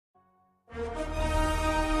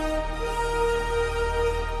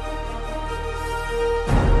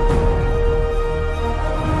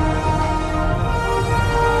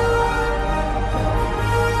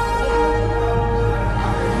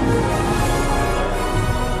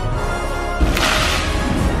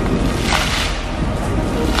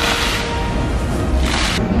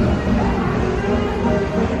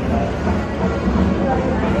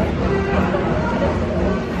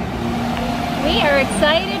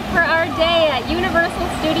Excited for our day at Universal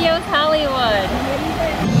Studios Hollywood.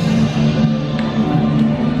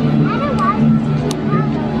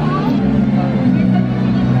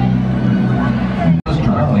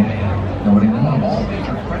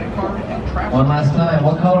 One last time,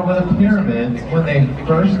 what color were the pyramids when they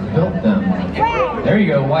first built them? There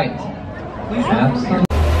you go, white. Absolutely.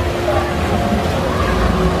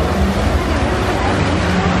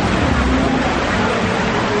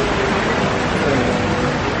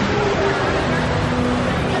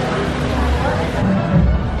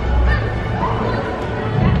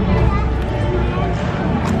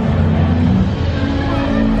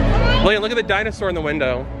 William, look at the dinosaur in the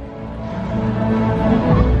window.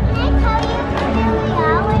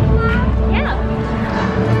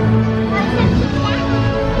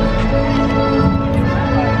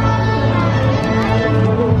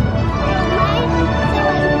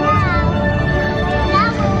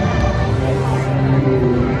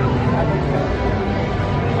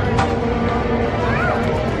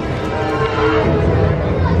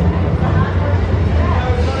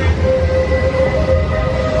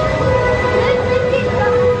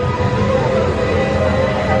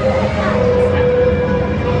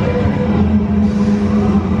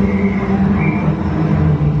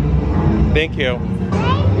 Thank you.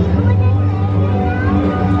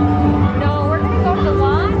 No, we're gonna go to the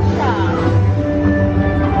lawn shop.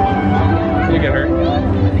 Can you get her?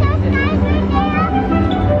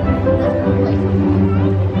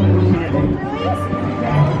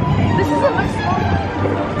 This is a much smaller.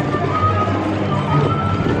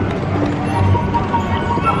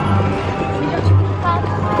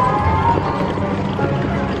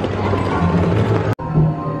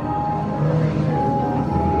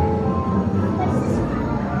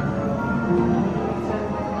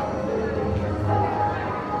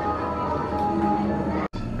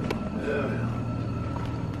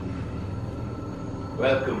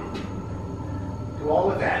 Welcome to all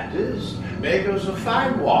the vendors, makers of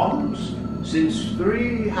fine wands since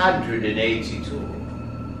 382.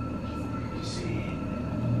 You see,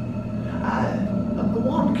 I am the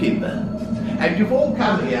wand keeper, and you've all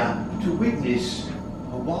come here to witness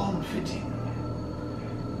a wand fitting.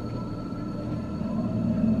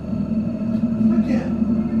 But yeah,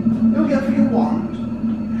 you're here for your wand.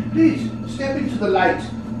 Please step into the light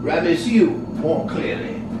where I may see you more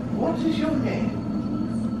clearly. What is your name?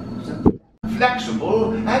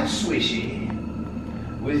 Flexible and swishy,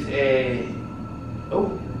 with a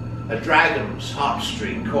dragon's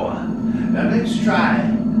heartstring core. Now let's try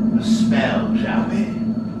a spell, shall we?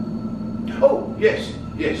 Oh, yes.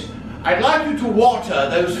 I'd like you to water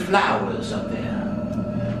those flowers up there.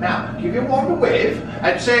 Now, give your wand a wave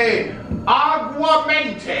and say,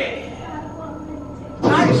 Aguamente.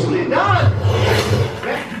 Nicely done.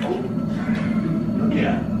 Oh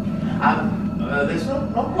dear. There's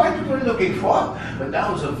not quite what we're looking for, but that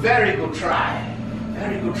was a very good try.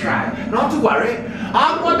 Very good try. Not to worry.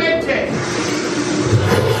 Aguamente!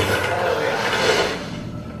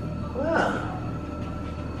 There we are. Well,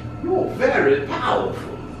 you're very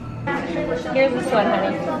powerful. Here's this one,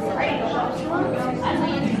 honey.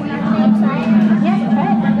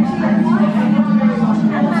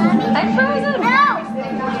 I'm frozen! No!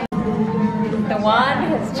 The wand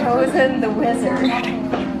has chosen the wizard.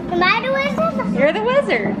 Am I the wizard? You're the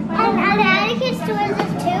wizard. And are the other kids the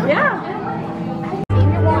wizards too? Yeah.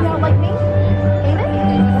 Aim your wand out like me. Aim it.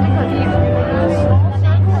 Small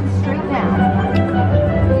circle and straight down.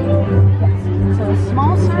 Yes. So a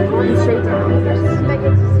small circle and straight down.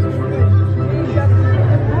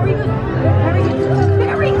 Very good.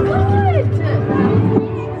 Very good.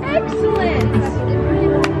 Excellent.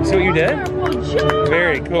 See what you did? Wonderful job.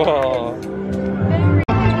 Very cool.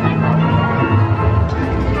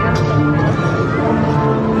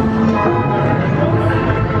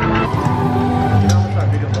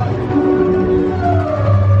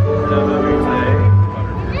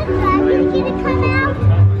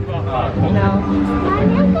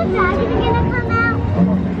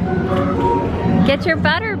 Get your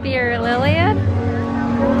butter beer, Lillian.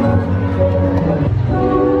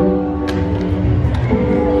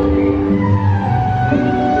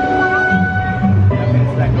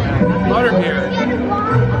 Butter beer.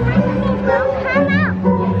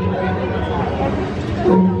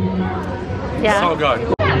 Yeah. So good.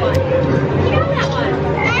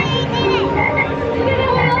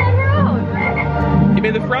 He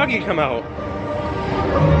made the froggy come out.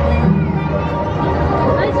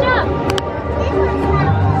 Nice job.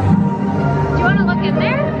 Do you want to look in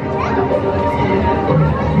there?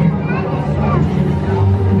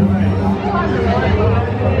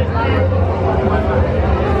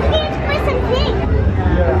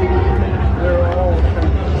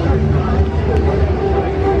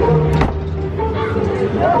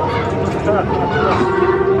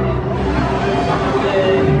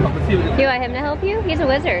 Do you want him to help you? He's a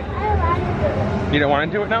wizard. You don't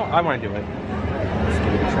want to do it now? I want to do it. Let's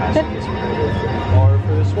give it a try. So I guess we're going to bar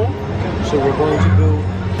for this one. So we're going to go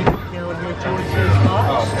here with me towards his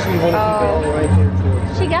box. So you want to go right here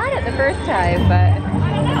towards. She got it the first time, but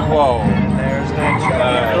Whoa. There's that.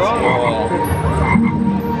 That's cool.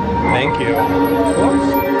 Thank you. Of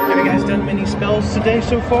course. Have you guys done many spells today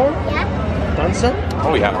so far? Yeah. Done some?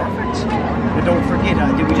 Oh yeah. Perfect. But don't forget,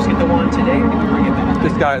 did we just get the wand today or did we bring it back?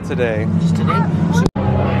 Just got it today. Just today? I'm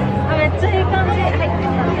gonna take on it.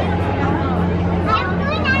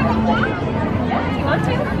 You want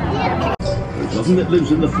to? Doesn't it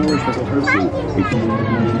lives in the forest that will hurt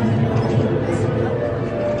you?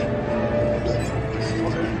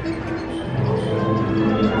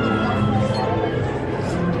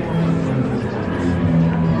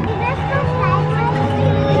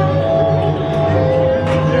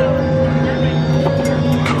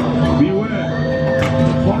 Beware!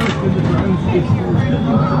 The forest in the grounds is for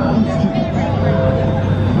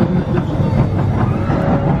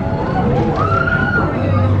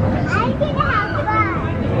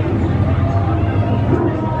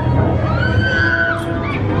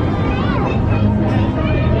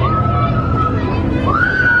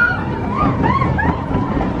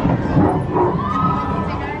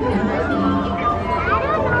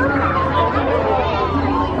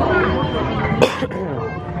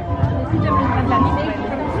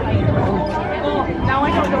Now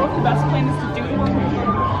I don't know if the best plan is to do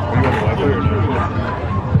it.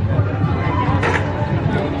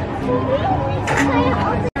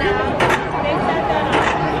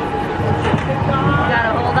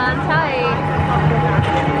 Gotta hold on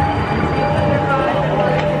tight.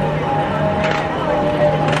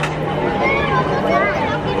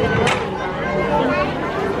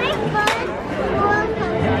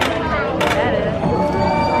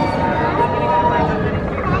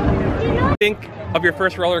 Think of your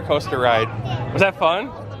first roller coaster ride. Was that fun?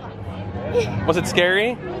 Was it scary?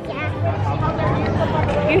 You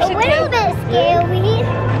A should little do. bit scary.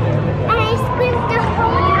 And I screamed the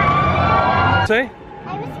whole time. Say?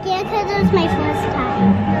 I was scared because it was my first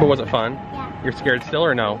time. But was it fun? Yeah. You're scared still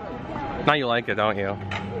or no? Now you like it, don't you?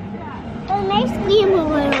 And I screamed a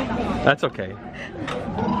little bit. That's okay. And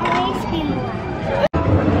I screamed a lot.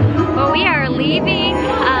 Well, we are leaving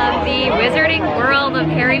the wizarding world of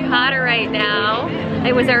Harry Potter right now.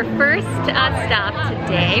 It was our first stop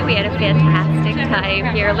today. We had a fantastic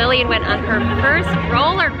time here. Lillian went on her first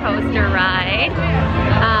roller coaster ride.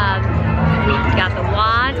 We got the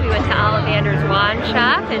wands. We went to Ollivander's wand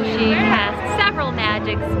shop and she cast several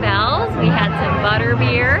magic spells. We had some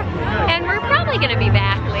butterbeer and we're probably going to be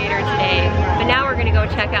back later today. But now we're going to go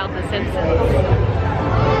check out The Simpsons.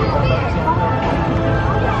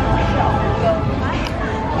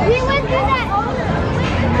 We went through that.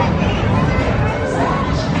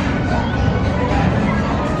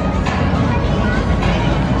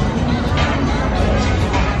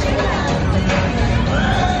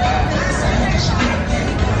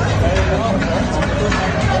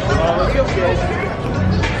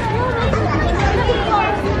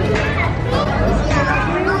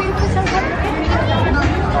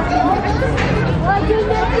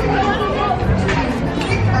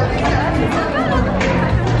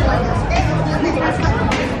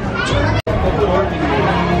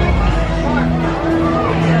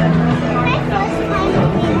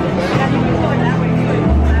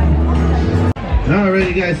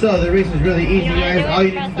 Alrighty guys, so the race is really easy guys. All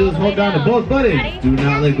you need to do is hold down to both buttons. Do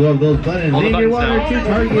not let go of those buttons. Hold the Name your buttons one or down. two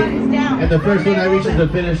target. And the first one that reaches the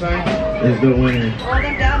finish line is the winner.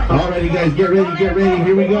 Alrighty guys, get ready, get ready.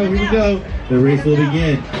 Here we go, here we go. The race will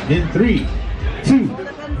begin in 3, 2,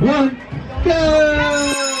 1, go!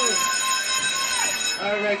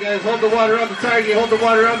 Alright guys, hold the water on the target, hold the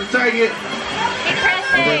water on the target.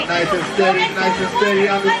 And then nice and steady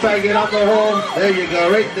on the target, on the hole. There you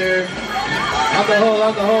go, right there. On the hole,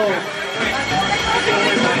 on the hole.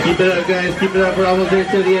 Keep it up, guys. Keep it up. We're almost there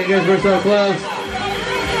to the end, guys. We're so close.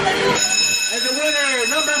 And the winner,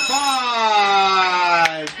 number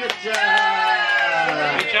 5. Good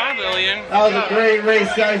job. Good job, Lillian. That was a great race,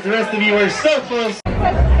 guys. The rest of you were so close. I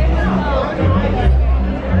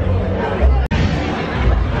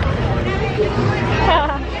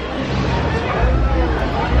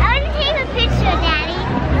want to take a picture, Daddy.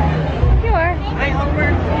 Sure. Hi,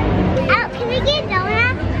 Homer. Oh, can we get a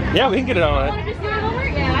donut? Yeah, we can get it on it. Just get Homer?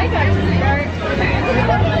 Yeah, I got you. There it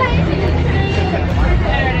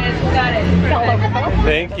is. Got it. Perfect.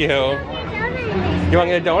 Thank you. You want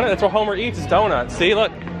to get a donut? That's what Homer eats, is donuts. See,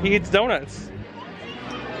 look, he eats donuts.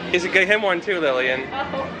 He's get him one too, Lillian.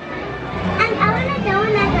 I want a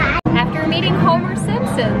donut. After meeting Homer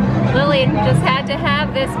Simpson, Lillian just had to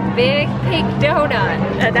have this big pink donut,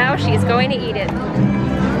 and now she's going to eat it.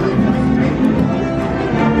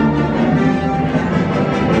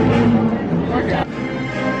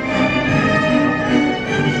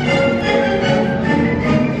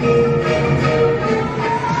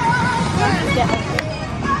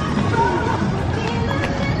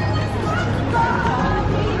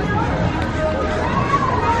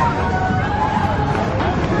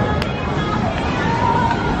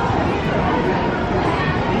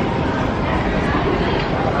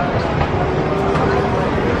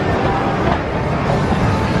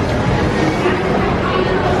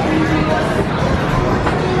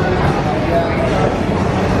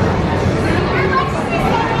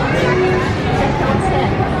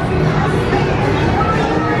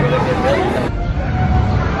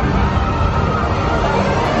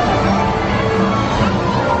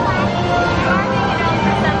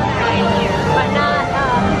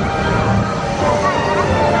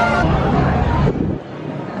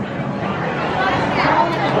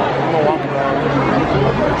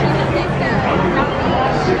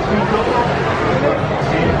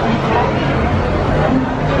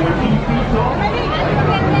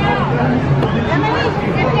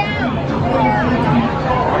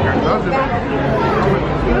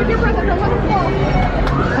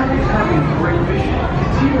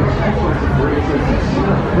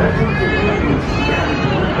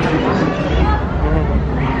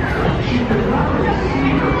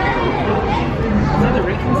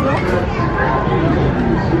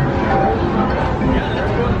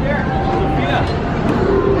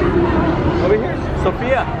 Over here,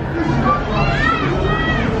 Sophia.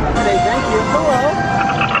 Hey, thank you. Hello.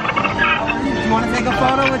 Do you want to take a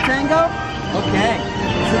photo with Tango? Okay.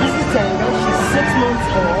 So this is Tango. She's 6 months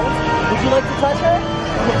old. Would you like to touch her?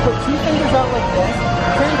 I'm going to put 2 fingers out like this.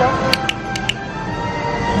 Tango.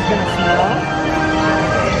 She's going to smell.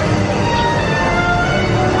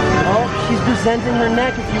 Oh, she's presenting her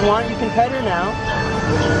neck. If you want, you can pet her now.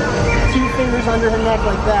 2 fingers under her neck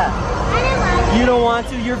like that. You don't want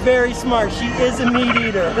to? You're very smart. She is a meat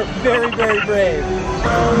eater. Very, very brave. We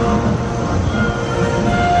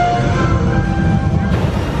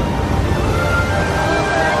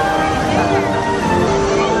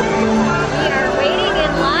are waiting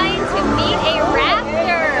in line to meet a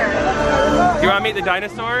raptor. You want to meet the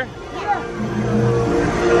dinosaur?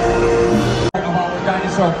 Of our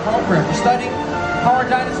dinosaur program. We're studying how our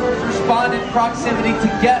dinosaurs respond in proximity to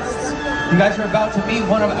guests. You guys are about to meet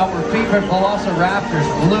one of our favorite velociraptors,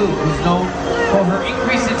 Blue, who's known for her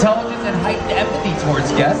increased intelligence and heightened empathy towards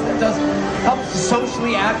guests. That helps to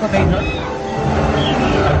socially acclimate her.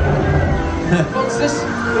 Folks, this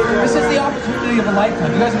is the opportunity of a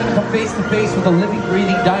lifetime. You guys are going to come face to face with a living,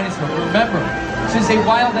 breathing dinosaur. Remember, this is a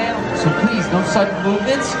wild animal, so please, no sudden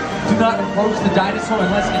movements. Do not approach the dinosaur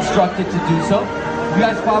unless instructed to do so. You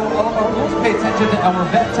guys follow all of our rules. Pay attention to our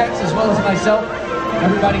vet techs as well as myself.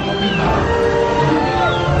 Everybody will be.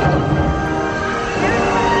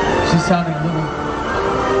 She's sounding a little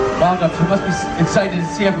wound up. She must be excited to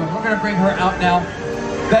see everyone. We're going to bring her out now.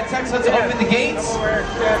 Vet techs, let's open the gates.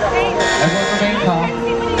 Everyone remain calm.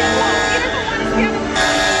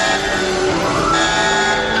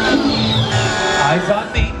 Eyes on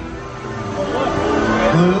me.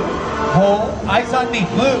 Blue. Hold. Eyes on me.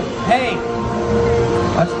 Blue. Hey.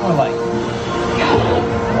 That's more like.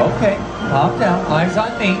 Okay. Calm down. Eyes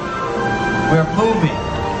on me. We're moving.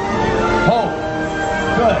 Hold.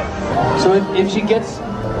 Good. So if she gets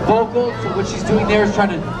vocal, so what she's doing there is trying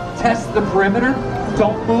to test the perimeter.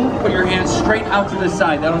 Don't move. Put your hands straight out to the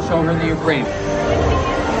side. That'll show her that you're brave.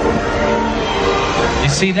 You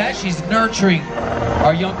see that? She's nurturing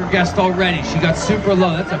our younger guest already. She got super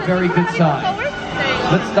low. That's a very good sign.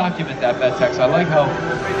 Let's document that, Betex. I like how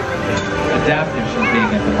adaptive she's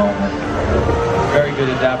being at the moment. Very good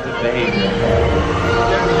adaptive behavior.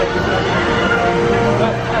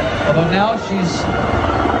 Although now she's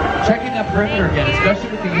checking that perimeter again,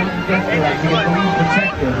 especially with the younger guest to get the lead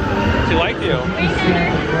protective. She liked you. She's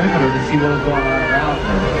scanning the perimeter to see what was going on around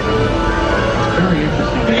her. It's very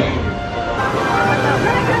interesting.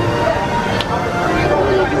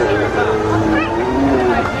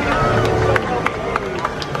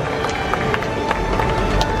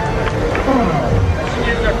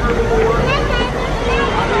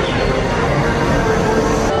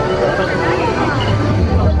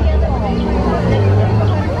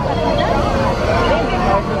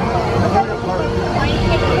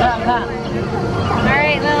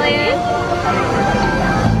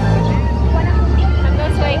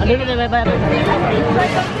 Well,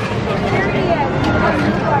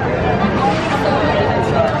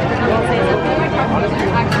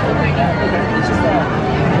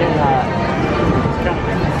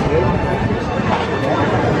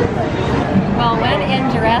 when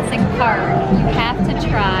in Jurassic Park, you have to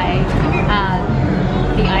try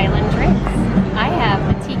the island drinks. I have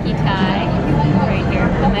the tiki Thai right here.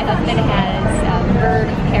 My husband has Bird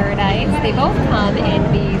of Paradise. They both come in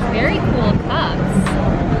these very cool cups,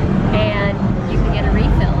 and you can get a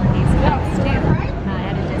refill in these cups too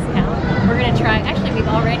at a discount. We're going to try, actually we've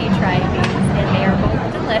already tried these, and they are both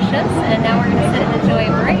delicious, and now we're going to sit and enjoy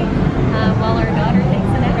a break while our daughter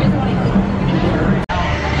takes a nap.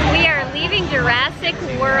 We are leaving Jurassic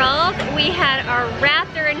World. We had our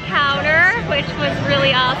raptor encounter, which was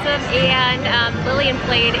really awesome, and Lillian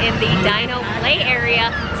played in the Dino play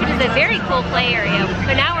area, which is a very cool play area.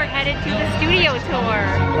 But now we're headed to the studio tour.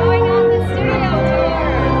 Going on the studio tour.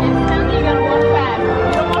 You gotta walk fast.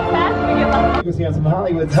 You walk fast, you get lucky. Because he has some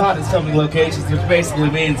Hollywood's hottest filming locations, which basically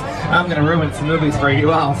means I'm gonna ruin some movies for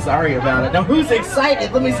you all. Sorry about it. Now who's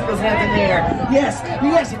excited? Let me see those hands in the air. Yes,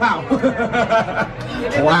 yes, wow.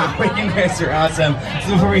 Wow, you guys are awesome.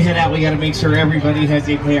 So before we head out, we gotta make sure everybody has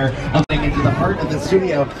a pair of into the heart of the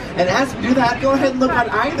studio. And as we do that, go ahead and look on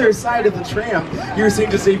either side of the tram. You're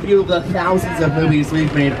seeing just a few of the thousands of movies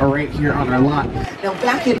we've made right here on our lot. Now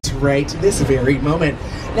back into right this very moment.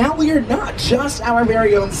 Now we are not just our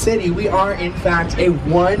very own city, we are in fact a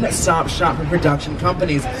one-stop shop for production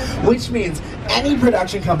companies, which means any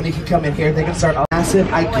production company can come in here, they can start massive,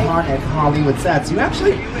 iconic Hollywood sets. You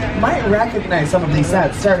actually might recognize some of these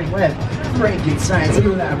sets, starting with Frankenstein's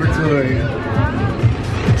Laboratory,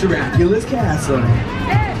 Dracula's Castle,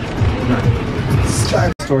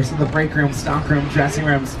 Star Stores, the break room, stock room, dressing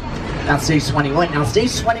rooms. That's stage 21. Now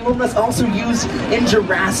stage 21 was also used in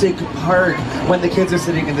Jurassic Park when the kids are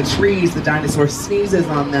sitting in the trees, the dinosaur sneezes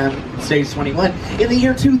on them. Stage 21. In the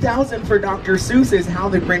year 2000 for Dr. Seuss's How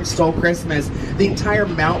the Grinch Stole Christmas, the entire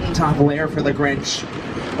mountaintop layer for the Grinch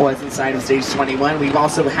was inside of stage 21. We've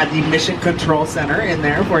also had the Mission Control Center in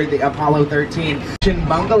there for the Apollo 13.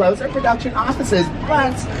 Bungalows are production offices,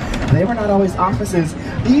 but they were not always offices.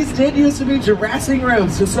 These did used to be Jurassic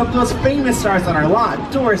rooms to some of those famous stars on our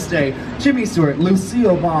lot. Doris Day, Jimmy Stewart,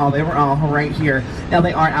 Lucille Ball, they were all right here. Now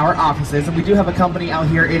they are our offices, and we do have a company out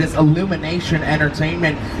here. It is Illumination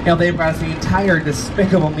Entertainment. Now they brought us the entire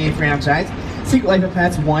Despicable Me franchise. Secret Life of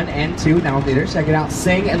Pets 1 and 2, now in theaters. Check it out.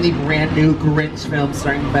 Sing and the brand new Grinch film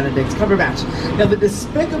starring Benedict Cumberbatch. Now the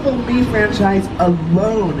Despicable Me franchise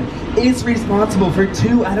alone is responsible for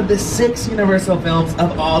 2 out of the 6 Universal films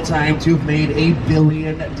of all time to have made $1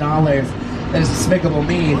 billion. That is Despicable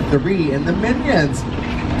Me, 3, and the Minions.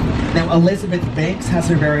 Now Elizabeth Banks has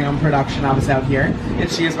her very own production office out here, and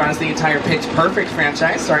she has brought us the entire Pitch Perfect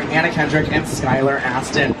franchise starring Anna Kendrick and Skylar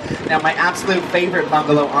Astin. Now my absolute favorite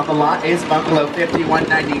bungalow on the lot is Bungalow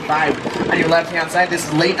 5195. On your left hand side, this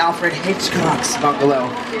is late Alfred Hitchcock's bungalow.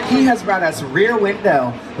 He has brought us Rear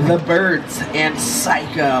Window, The Birds, and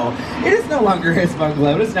Psycho. It is no longer his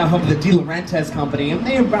bungalow, it is now home to the De Laurentiis Company, and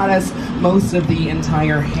they have brought us most of the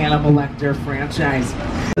entire Hannibal Lecter franchise.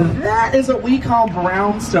 That is what we call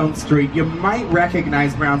Brownstone Street. You might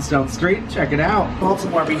recognize Brownstone Street. Check it out.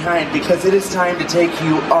 Baltimore behind, because it is time to take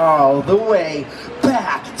you all the way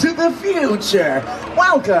back to the future.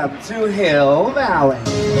 Welcome to Hill Valley.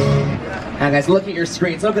 Now guys, look at your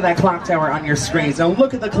screens. Look at that clock tower on your screens. Now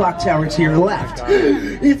look at the clock tower to your left.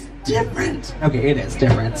 It's different. Okay, it is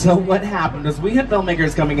different. So what happened was we had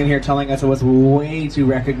filmmakers coming in here telling us it was way too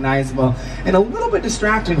recognizable and a little bit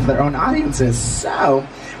distracting for their own audiences. So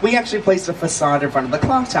we actually placed a facade in front of the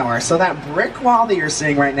clock tower. So that brick wall that you're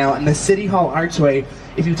seeing right now and the City Hall archway,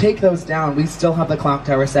 if you take those down, we still have the clock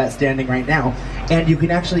tower set standing right now. And you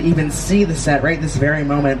can actually even see the set right this very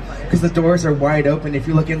moment because the doors are wide open. If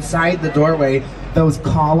you look inside the doorway, those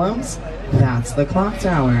columns, that's the clock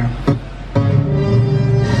tower.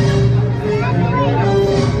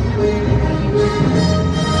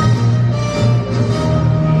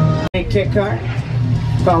 Kit car,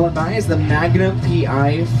 followed by is the Magnum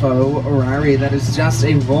PI Faux Ferrari. That is just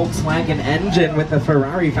a Volkswagen engine with a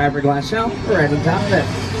Ferrari fiberglass shell right on top of it.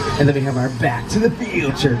 And then we have our Back to the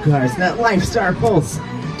Future cars. That Lifestar Pulse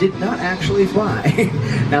did not actually fly.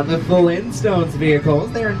 Now the Flintstones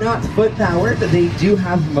vehicles, they are not foot powered, but they do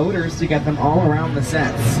have motors to get them all around the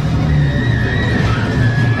sets.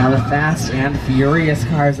 Now the Fast and Furious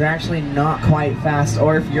cars are actually not quite fast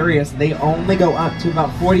or furious. They only go up to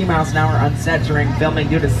about 40 miles an hour on set during filming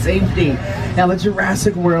due to safety. Now the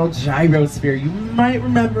Jurassic World gyrosphere, you might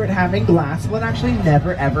remember it having glass, but it actually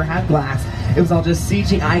never ever had glass. It was all just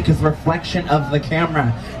CGI because reflection of the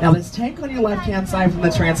camera. Now this tank on your left hand side from the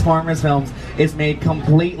Transformers films is made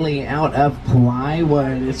completely out of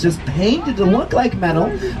plywood. It's just painted to look like metal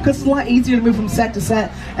because it's a lot easier to move from set to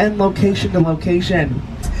set and location to location.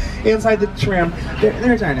 Inside the trim,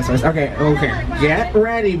 they're dinosaurs. Okay, get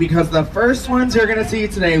ready because the first ones you're gonna see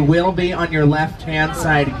today will be on your left hand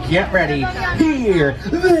side. Get ready. Here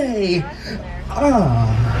they are.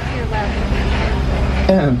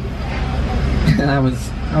 That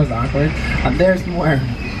was awkward. There's more.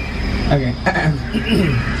 Okay.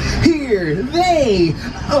 Here they.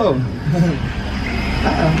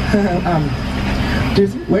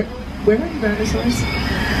 Where are the dinosaurs?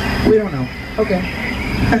 We don't know. Okay.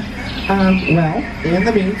 Well, in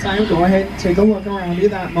the meantime, go ahead and take a look around you.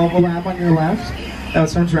 That mobile lab on your left, that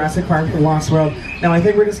was from Jurassic Park: The Lost World. Now I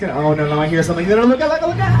think we're just gonna, oh no, I hear something. No, look out,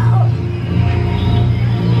 look out!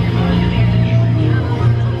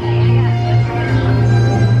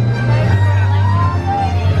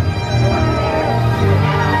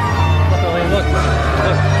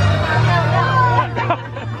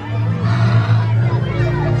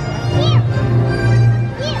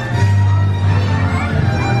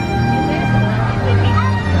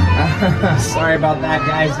 Sorry about that,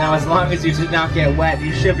 guys. Now, as long as you did not get wet,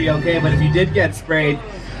 you should be okay. But if you did get sprayed,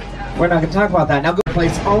 we're not going to talk about that. Now, go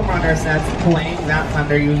place home runner sets playing that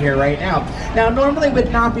thunder you hear right now. Now, normally it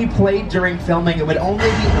would not be played during filming. It would only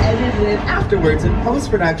be edited afterwards in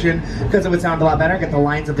post-production because it would sound a lot better, get the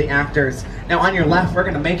lines of the actors. Now, on your left, we're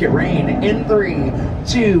going to make it rain in 3,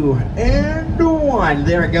 2, and 1.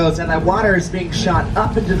 There it goes. And that water is being shot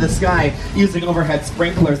up into the sky using overhead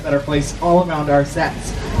sprinklers that are placed all around our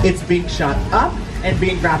sets. It's being shot up and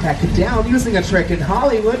being brought back down using a trick in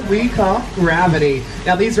Hollywood we call gravity.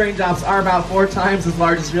 Now these raindrops are about 4 times as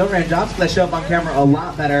large as real raindrops, but they show up on camera a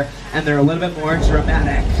lot better and they're a little bit more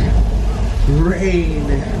dramatic. Rain.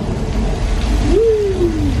 Woo.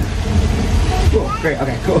 Cool, great,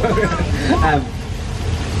 okay, cool.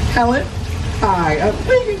 Helen, hi,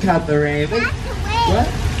 we can cut the rain. What?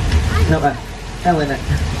 No, Helen,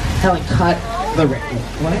 cut the rain.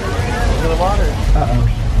 What? The water.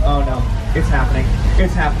 Uh-oh. Oh no, it's happening.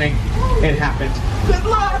 It's happening. It happened. Good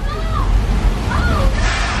luck!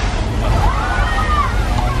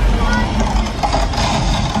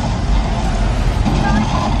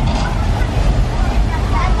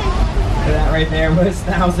 That right there was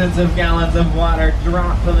thousands of gallons of water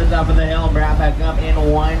dropped from the top of the hill and brought back up in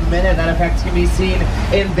 1 minute. That effect can be seen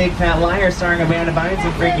in Big Fat Liar starring Amanda Bynes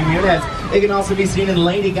and Frankie Muniz. It can also be seen in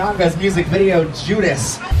Lady Gaga's music video,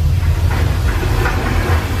 Judas.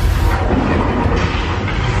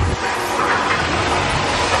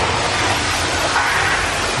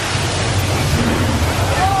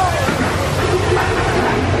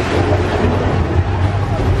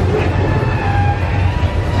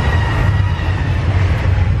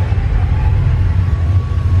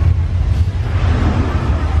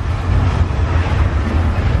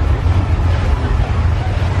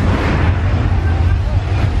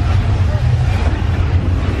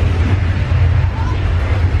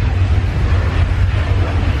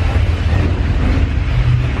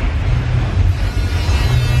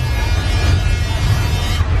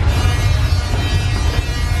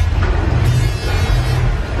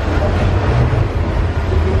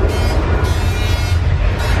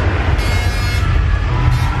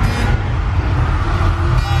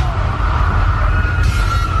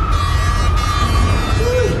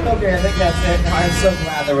 Okay, I think that's it. No, I'm so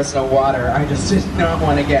glad there was no water. I just did not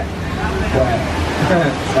want to get wet.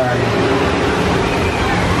 Sorry.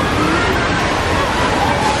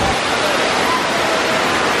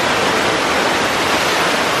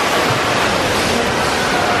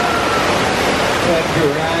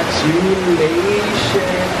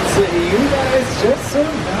 Congratulations! You guys just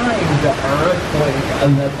survived the earthquake,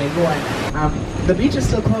 the big one. The beach is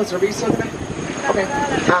still closed. Are we still gonna? Okay.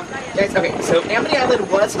 Guys, okay, so Amity Island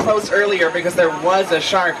was closed earlier because there was a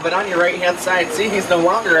shark, but on your right-hand side, see, he's no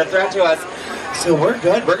longer a threat to us. So we're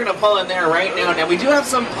good. We're going to pull in there right now. Now, we do have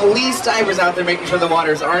some police divers out there making sure the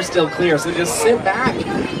waters are still clear, so just sit back,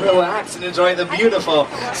 relax, and enjoy the beautiful...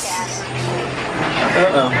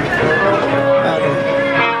 Uh-oh.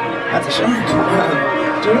 That's a shark.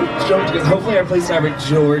 George, because hopefully our police driver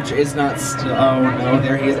George is not still. Oh no,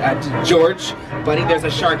 there he is. George, buddy, there's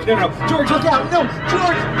a shark. No, George, look out! No,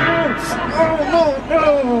 George!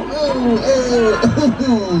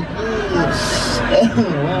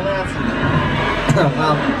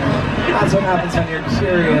 Well, that's what happens when you're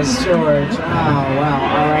curious, George. Oh,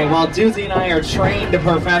 wow. All right. Well, Doozy and I are trained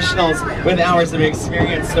professionals with hours of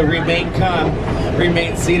experience, so remain calm,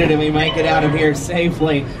 remain seated, and we might get out of here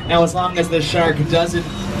safely. Now, as long as the shark doesn't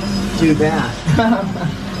do that.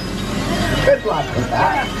 Good luck with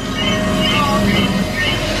that.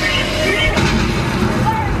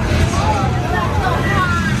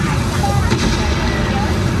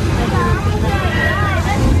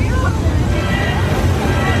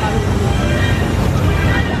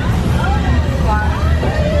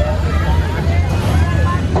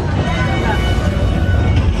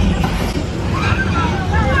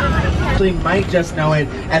 Might just know it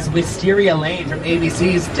as Wisteria Lane from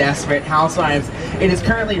ABC's Desperate Housewives. It is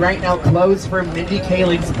currently right now closed for Mindy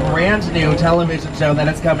Kaling's brand new television show that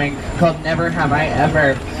is coming called Never Have I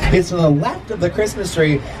Ever. It's to the left of the Christmas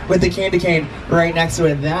tree with the candy cane right next to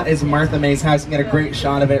it. That is Martha May's house. You can get a great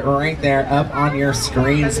shot of it right there up on your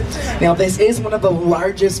screens. Now, this is one of the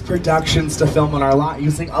largest productions to film on our lot,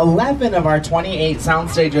 using 11 of our 28 sound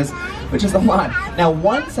stages, which is a lot. Now,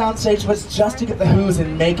 one soundstage was just to get the Who's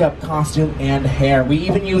in makeup, costume, and hair. We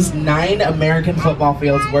even used 9 American football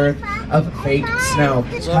fields worth of fake snow.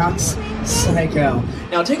 That's psycho.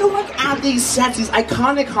 Now, take a look at these sets, these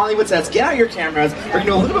iconic Hollywood sets. Get out your cameras. We're going to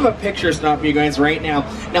do a little bit of a picture stop for you guys right now.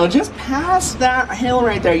 Now, just past that hill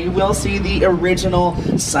right there, you will see the original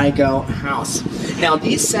Psycho house. Now,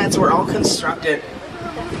 these sets were all constructed.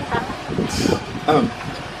 So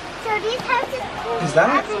these houses Is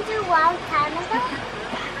that? happened a long time ago?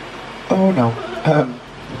 Oh no.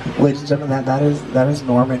 Ladies and gentlemen, that is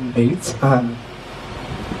Norman Bates.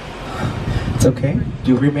 It's okay.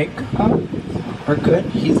 Do remake. We're good.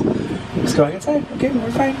 He's going inside. Okay,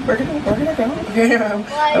 we're fine. We're gonna go. Okay.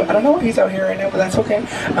 I don't know why he's out here right now, but that's okay.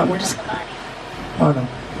 We're just. Oh no.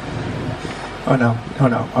 Oh no.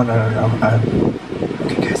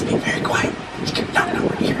 Okay, guys, be very quiet. No,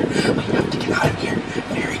 we're here. We have to get out of here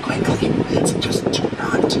very quickly. So just do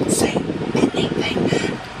not say anything.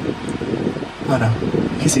 Oh no.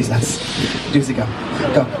 He sees us. Doozy, go.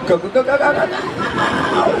 Go.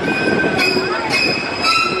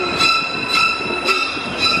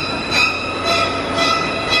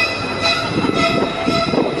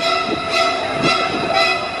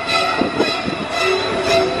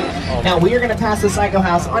 Now, we are going to pass the Psycho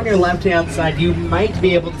house on your left-hand side. You might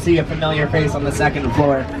be able to see a familiar face on the second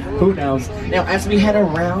floor. Who knows? Now, as we head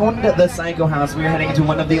around the Psycho house, we are heading to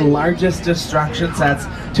one of the largest destruction sets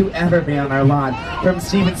to ever be on our lot. From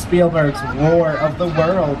Steven Spielberg's War of the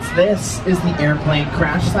Worlds, this is the airplane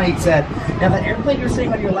crash site set. Now, that airplane you're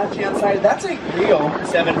seeing on your left-hand side, that's a real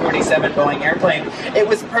 747 Boeing airplane. It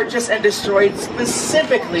was purchased and destroyed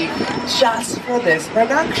specifically just for this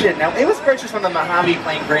production. Now, it was purchased from the Mojave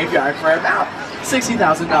Plane Graveyard for about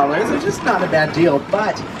 $60,000, which is not a bad deal,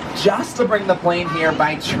 but just to bring the plane here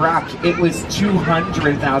by truck, it was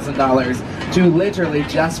 $200,000 to literally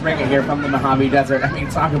just bring it here from the Mojave Desert. I mean,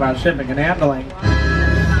 talk about shipping and handling.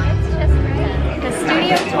 The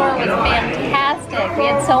studio tour was fantastic. We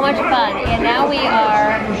had so much fun, and now we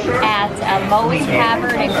are at Moe's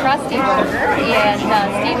Tavern and Krusty Burger, and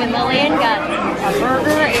Steve and Lillian got a burger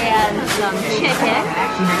and some chicken,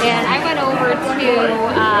 and I went over to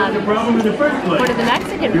one of the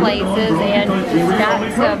Mexican places and got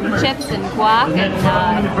some chips and guac and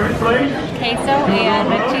queso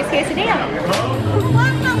and a cheese quesadilla.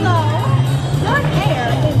 Your hair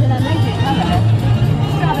is an amazing color.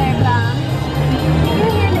 Strawberry blonde.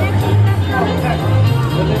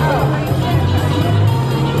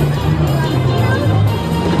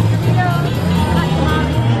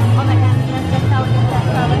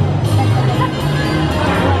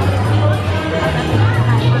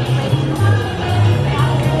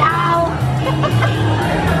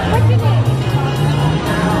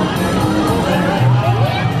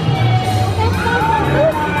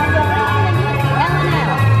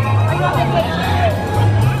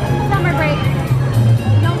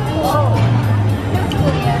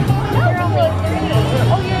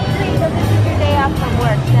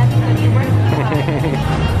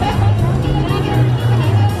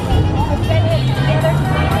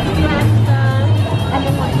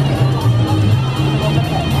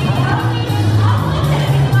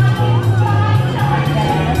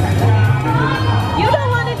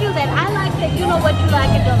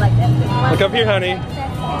 Look up here, honey.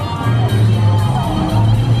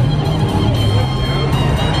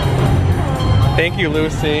 Thank you,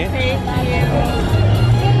 Lucy. Thank you.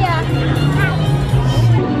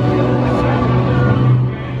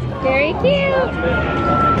 Very cute.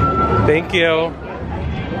 Thank you.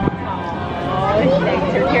 Oh,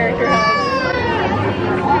 thanks her character hug.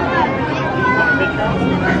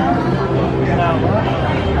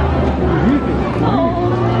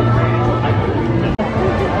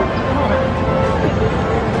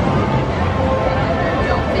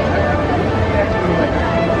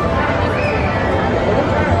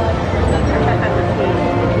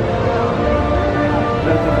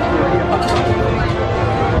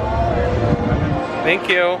 Thank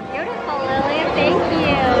you. Beautiful, Lillian. Thank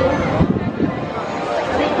you.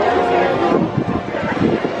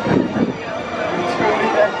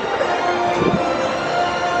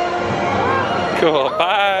 Cool.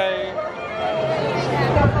 Bye.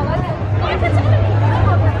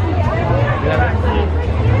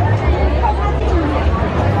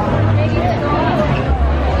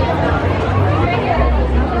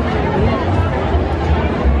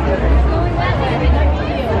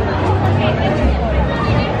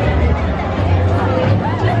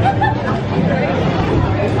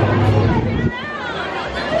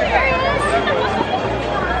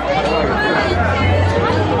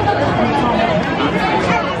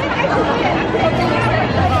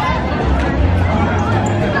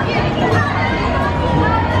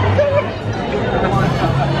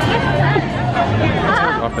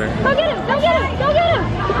 Up there. Go get him! Go get him! Go get him!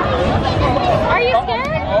 Are you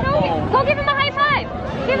scared? Go give him a high five!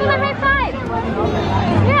 Give him a high five!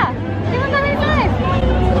 Yeah! Give him a high five!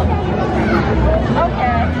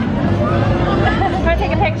 Okay. Want to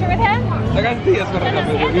take a picture with him? There you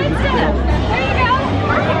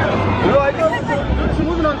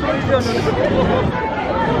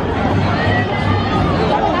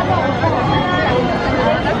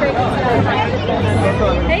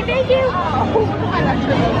go! Hey, thank you!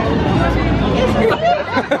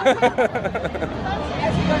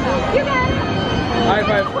 You got it! High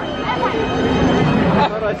five.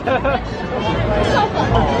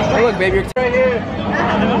 Hey, look, baby, you're right here.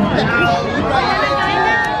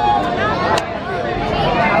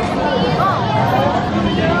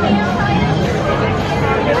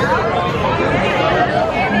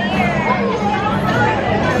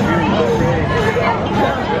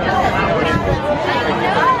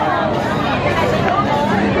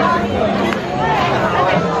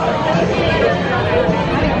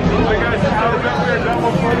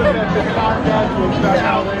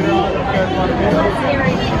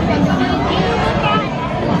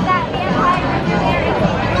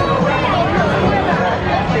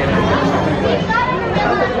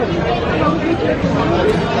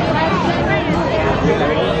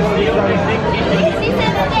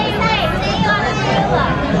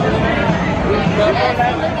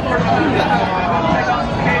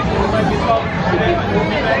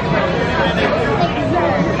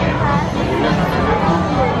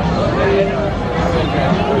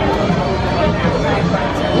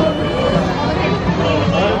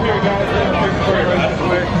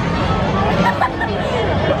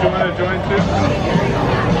 Do you want to join too?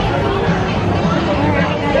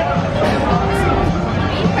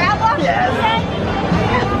 Yes.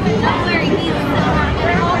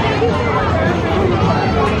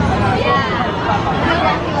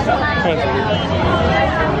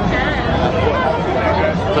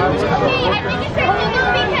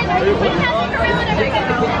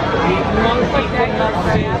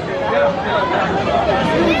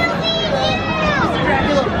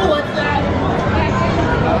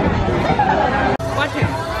 Watch it.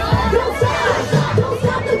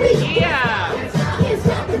 Yeah.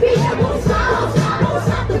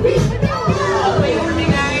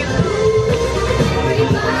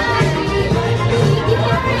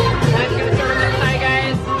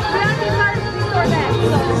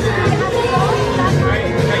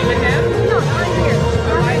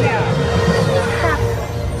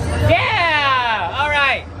 Yeah! All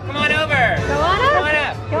right. Come on over. Go on up. Come on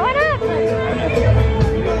up. Go on up.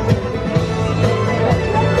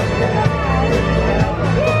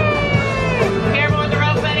 Careful with the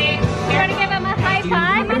rope, buddy. You want to give him a high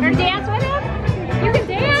five or dance with him? You can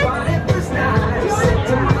dance.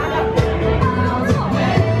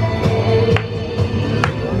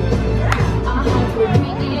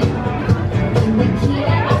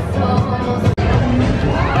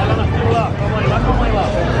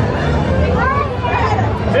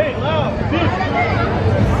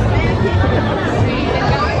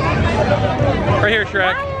 Right here,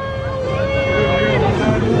 Shrek.